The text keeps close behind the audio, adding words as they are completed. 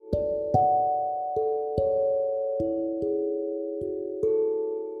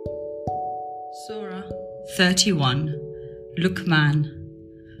31. Luqman.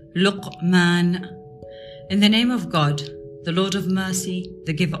 Luqman. In the name of God, the Lord of mercy,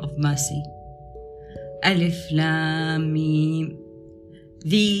 the giver of mercy. Alif Lam Mim.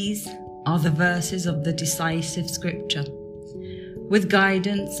 These are the verses of the decisive scripture, with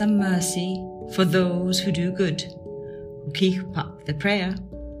guidance and mercy for those who do good, who keep up the prayer,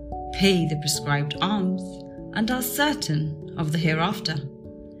 pay the prescribed alms, and are certain of the hereafter.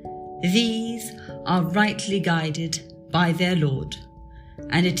 These are rightly guided by their Lord,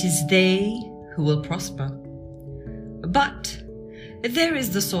 and it is they who will prosper. But there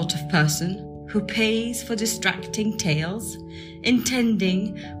is the sort of person who pays for distracting tales,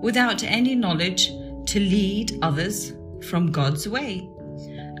 intending without any knowledge to lead others from God's way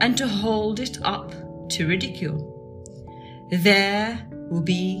and to hold it up to ridicule. There will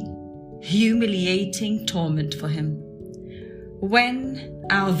be humiliating torment for him. When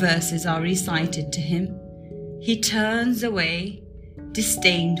our verses are recited to him, he turns away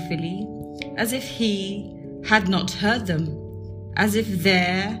disdainfully, as if he had not heard them, as if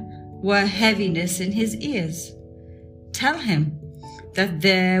there were heaviness in his ears. Tell him that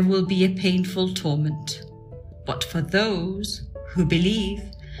there will be a painful torment, but for those who believe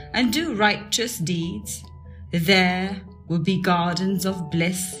and do righteous deeds, there will be gardens of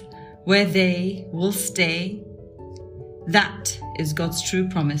bliss where they will stay. That is God's true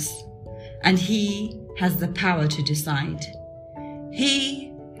promise, and He has the power to decide.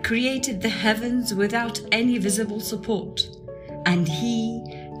 He created the heavens without any visible support, and He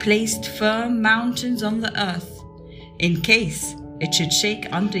placed firm mountains on the earth in case it should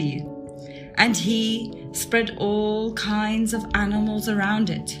shake under you, and He spread all kinds of animals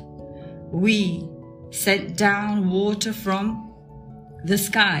around it. We sent down water from the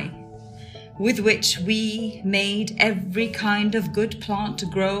sky, with which we made every kind of good plant to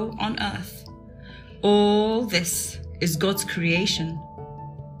grow on earth. All this is God's creation.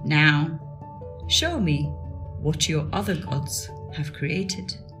 Now, show me what your other gods have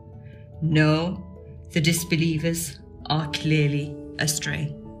created. No, the disbelievers are clearly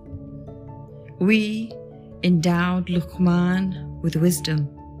astray. We endowed Luqman with wisdom.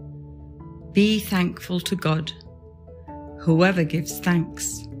 Be thankful to God. Whoever gives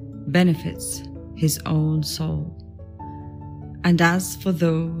thanks benefits his own soul. And as for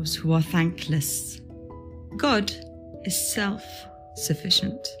those who are thankless, God is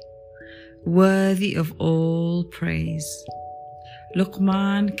self-sufficient, worthy of all praise.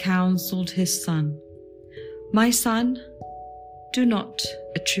 Luqman counseled his son, "My son, do not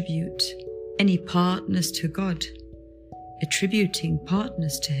attribute any partners to God. Attributing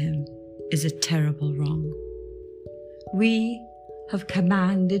partners to Him is a terrible wrong. We have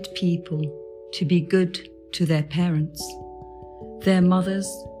commanded people to be good to their parents. Their mothers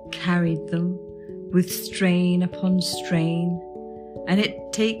carried them with strain upon strain, and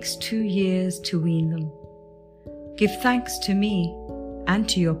it takes 2 years to wean them. Give thanks to me and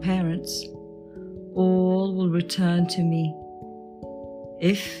to your parents. All will return to me.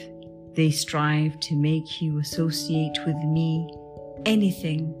 If they strive to make you associate with me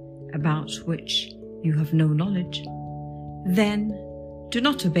anything about which you have no knowledge, then do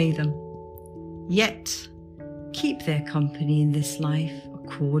not obey them. Yet keep their company in this life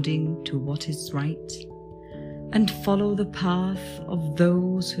according to what is right, and follow the path of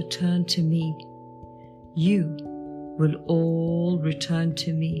those who turn to me. You will all return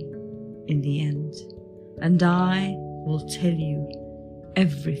to me in the end, and I will tell you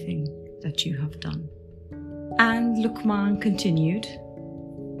everything that you have done." And Luqman continued,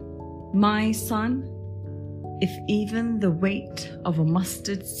 "My son, if even the weight of a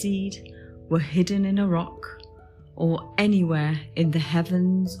mustard seed were hidden in a rock or anywhere in the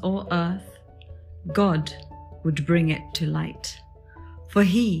heavens or earth, God would bring it to light, for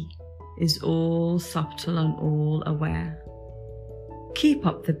He is all subtle and all aware. Keep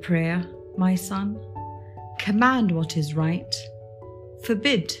up the prayer, my son. Command what is right.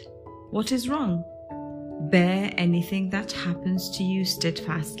 Forbid what is wrong. Bear anything that happens to you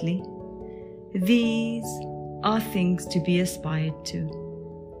steadfastly. These are things to be aspired to.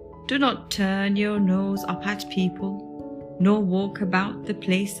 Do not turn your nose up at people, nor walk about the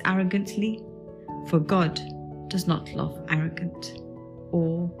place arrogantly, for God does not love arrogant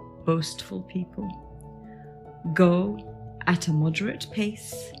or boastful people. Go at a moderate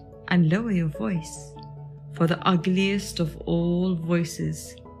pace and lower your voice, for the ugliest of all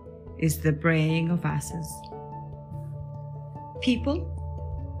voices is the braying of asses. People,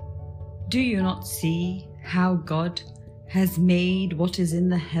 do you not see how God has made what is in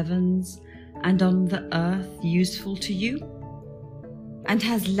the heavens and on the earth useful to you? and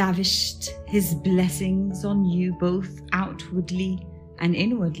has lavished His blessings on you both outwardly and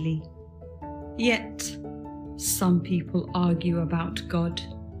inwardly. Yet, some people argue about God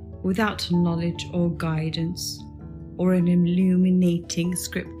without knowledge or guidance or an illuminating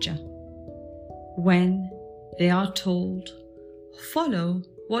scripture. When they are told, "Follow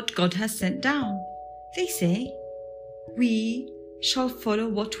what God has sent down," they say, "We shall follow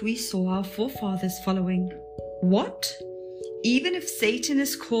what we saw our forefathers following." What? Even if Satan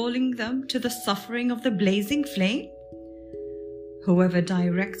is calling them to the suffering of the blazing flame? Whoever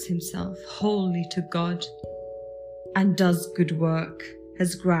directs himself wholly to God and does good work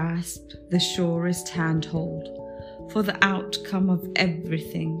has grasped the surest handhold, for the outcome of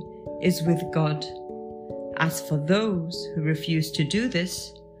everything is with God. As for those who refuse to do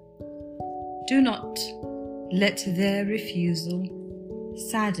this, do not let their refusal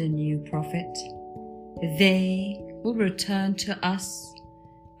sadden you, Prophet. They will return to us,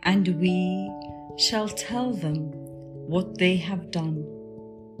 and we shall tell them what they have done.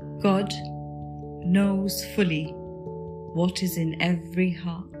 God knows fully what is in every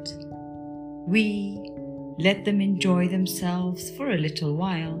heart. We let them enjoy themselves for a little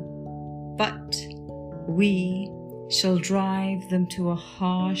while, but we shall drive them to a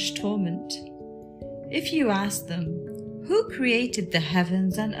harsh torment. If you ask them, "Who created the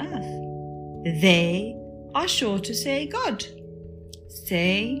heavens and earth?" they are sure to say, "God."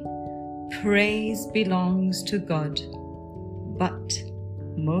 Say, "Praise belongs to God." But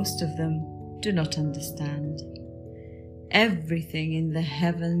most of them do not understand. Everything in the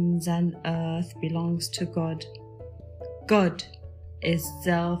heavens and earth belongs to God. God is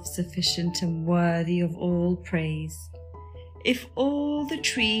self-sufficient and worthy of all praise. If all the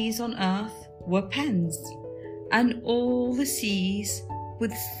trees on earth were pens, and all the seas,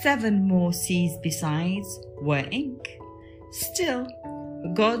 with 7 more seas besides, were ink, still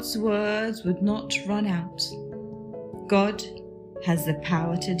God's words would not run out. God has the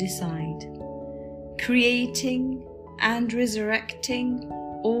power to decide. Creating and resurrecting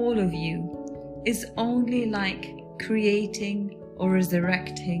all of you is only like creating or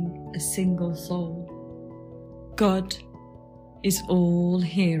resurrecting a single soul. God is all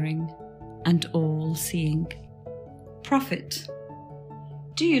hearing and all seeing. Prophet,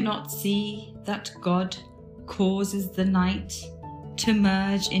 do you not see that God causes the night to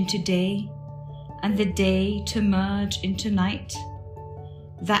merge into day and the day to merge into night?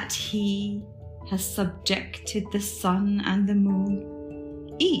 That He has subjected the sun and the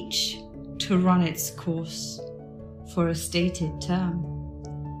moon, each to run its course for a stated term,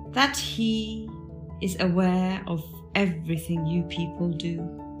 that He is aware of everything you people do.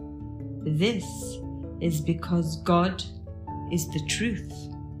 This is because God is the truth,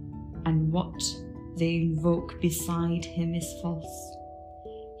 and what they invoke beside Him is false.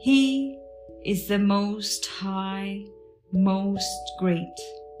 He is the Most High, Most Great.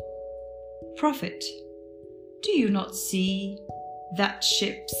 Prophet, do you not see that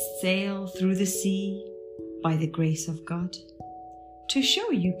ships sail through the sea by the grace of God, to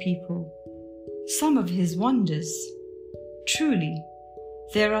show you people some of His wonders? Truly,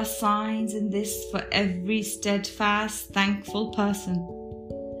 there are signs in this for every steadfast, thankful person.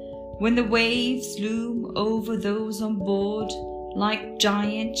 When the waves loom over those on board like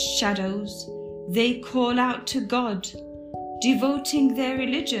giant shadows, they call out to God, devoting their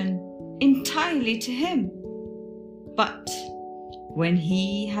religion entirely to Him. But when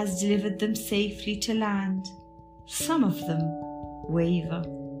He has delivered them safely to land, some of them waver.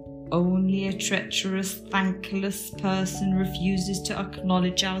 Only a treacherous, thankless person refuses to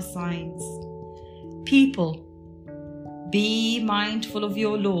acknowledge our signs. People, be mindful of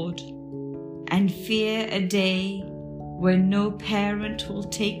your Lord and fear a day when no parent will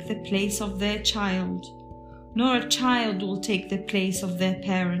take the place of their child, nor a child will take the place of their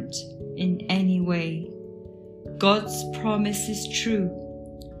parent in any way. God's promise is true,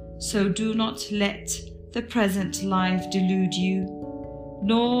 so do not let the present life delude you,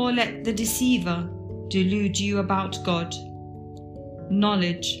 nor let the deceiver delude you about God.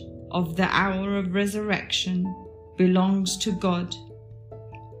 Knowledge of the hour of resurrection belongs to God.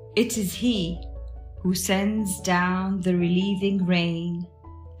 It is He who sends down the relieving rain,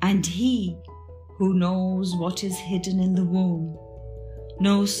 and He who knows what is hidden in the womb.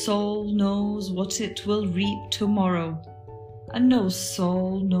 No soul knows what it will reap tomorrow, and no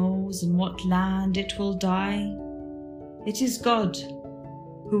soul knows in what land it will die. It is God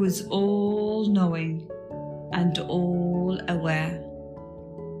who is all-knowing and all-aware.